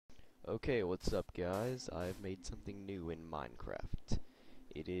Okay, what's up guys? I've made something new in Minecraft.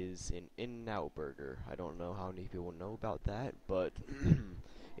 It is an In-N-Out burger. I don't know how many people know about that, but it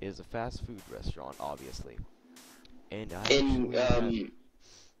is a fast food restaurant, obviously. And I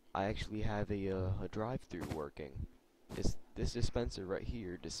actually have a drive-through working. This dispenser right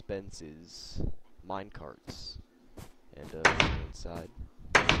here dispenses minecarts. And inside,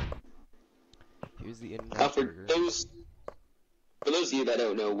 here's the In-N-Out burger. For those of you that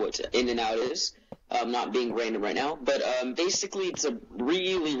don't know what In-N-Out is, not being random right now, but basically it's a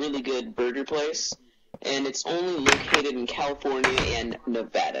really, really good burger place, and it's only located in California and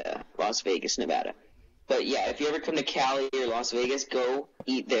Nevada, Las Vegas, Nevada. But yeah, if you ever come to Cali or Las Vegas, go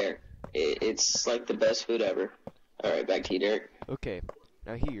eat there. It's like the best food ever. Alright, back to you, Derek. Okay,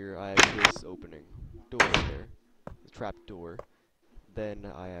 now here I have this opening door there, the trap door.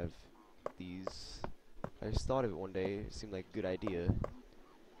 Then I have these. I just thought of it one day. It seemed like a good idea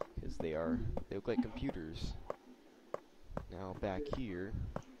because they look like computers. Now back here,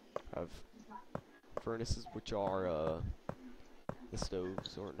 I have furnaces, which are the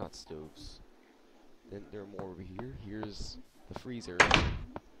stoves, or not stoves. Then there are more over here. Here's the freezer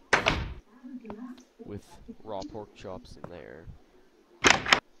with raw pork chops in there.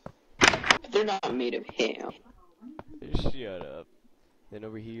 But they're not made of ham. Shut up. Then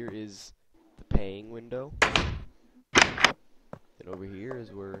over here is the paying window. Then over here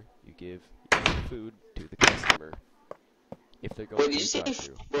is where you give food to the customer if they're going Wait, to did you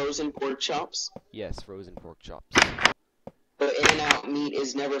say frozen pork chops? Yes, frozen pork chops. But In-N-Out meat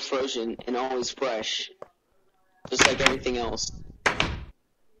is never frozen and always fresh, just like everything else.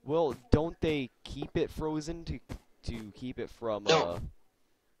 Well, don't they keep it frozen to keep it from No.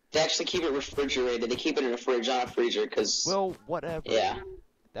 They actually keep it refrigerated. They keep it in a fridge, not a freezer, because... Well, whatever. Yeah.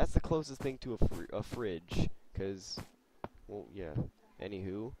 That's the closest thing to a fridge, because... Well, yeah.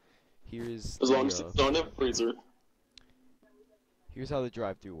 Anywho, here's... As long as it's not in a freezer. Here's how the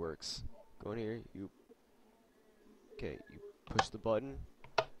drive-thru works. Go in here, you push the button.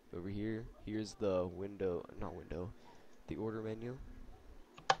 Over here, here's the the order menu.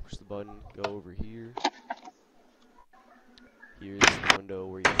 Push the button, go over here. Here's the window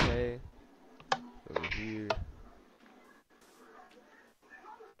where you pay. Over here.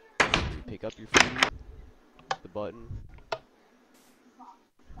 You pick up your food. The button.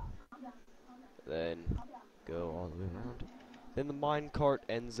 Then go all the way around. Then the minecart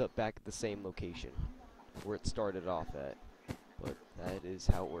ends up back at the same location where it started off at. But that is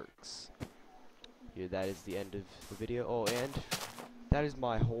how it works. Here, that is the end of the video. Oh, and that is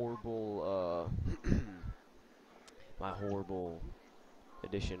my horrible,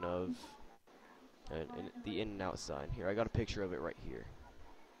 edition of the In-N-Out sign. Here, I got a picture of it right here.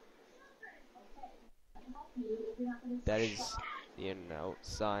 That is the In-N-Out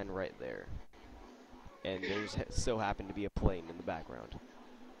sign right there. And there's so happened to be a plane in the background.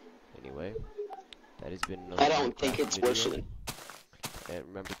 Anyway, that has been another I don't think it's video. working. And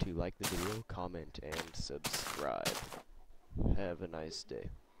remember to like the video, comment, and subscribe. Have a nice day.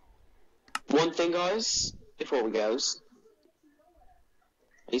 One thing, guys, before we goes.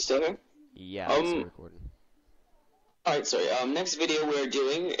 Are you still here? Yeah, I'm still recording. Alright, sorry. Next video we're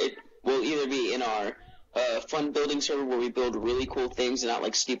doing, it will either be in our fun building server where we build really cool things and not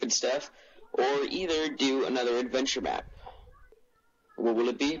like stupid stuff, or either do another adventure map. What will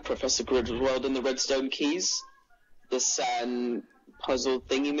it be? Professor Griswold and the Redstone Keys? The Saturn puzzle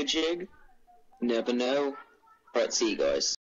thingy-majig? Never know. Alright, see you guys.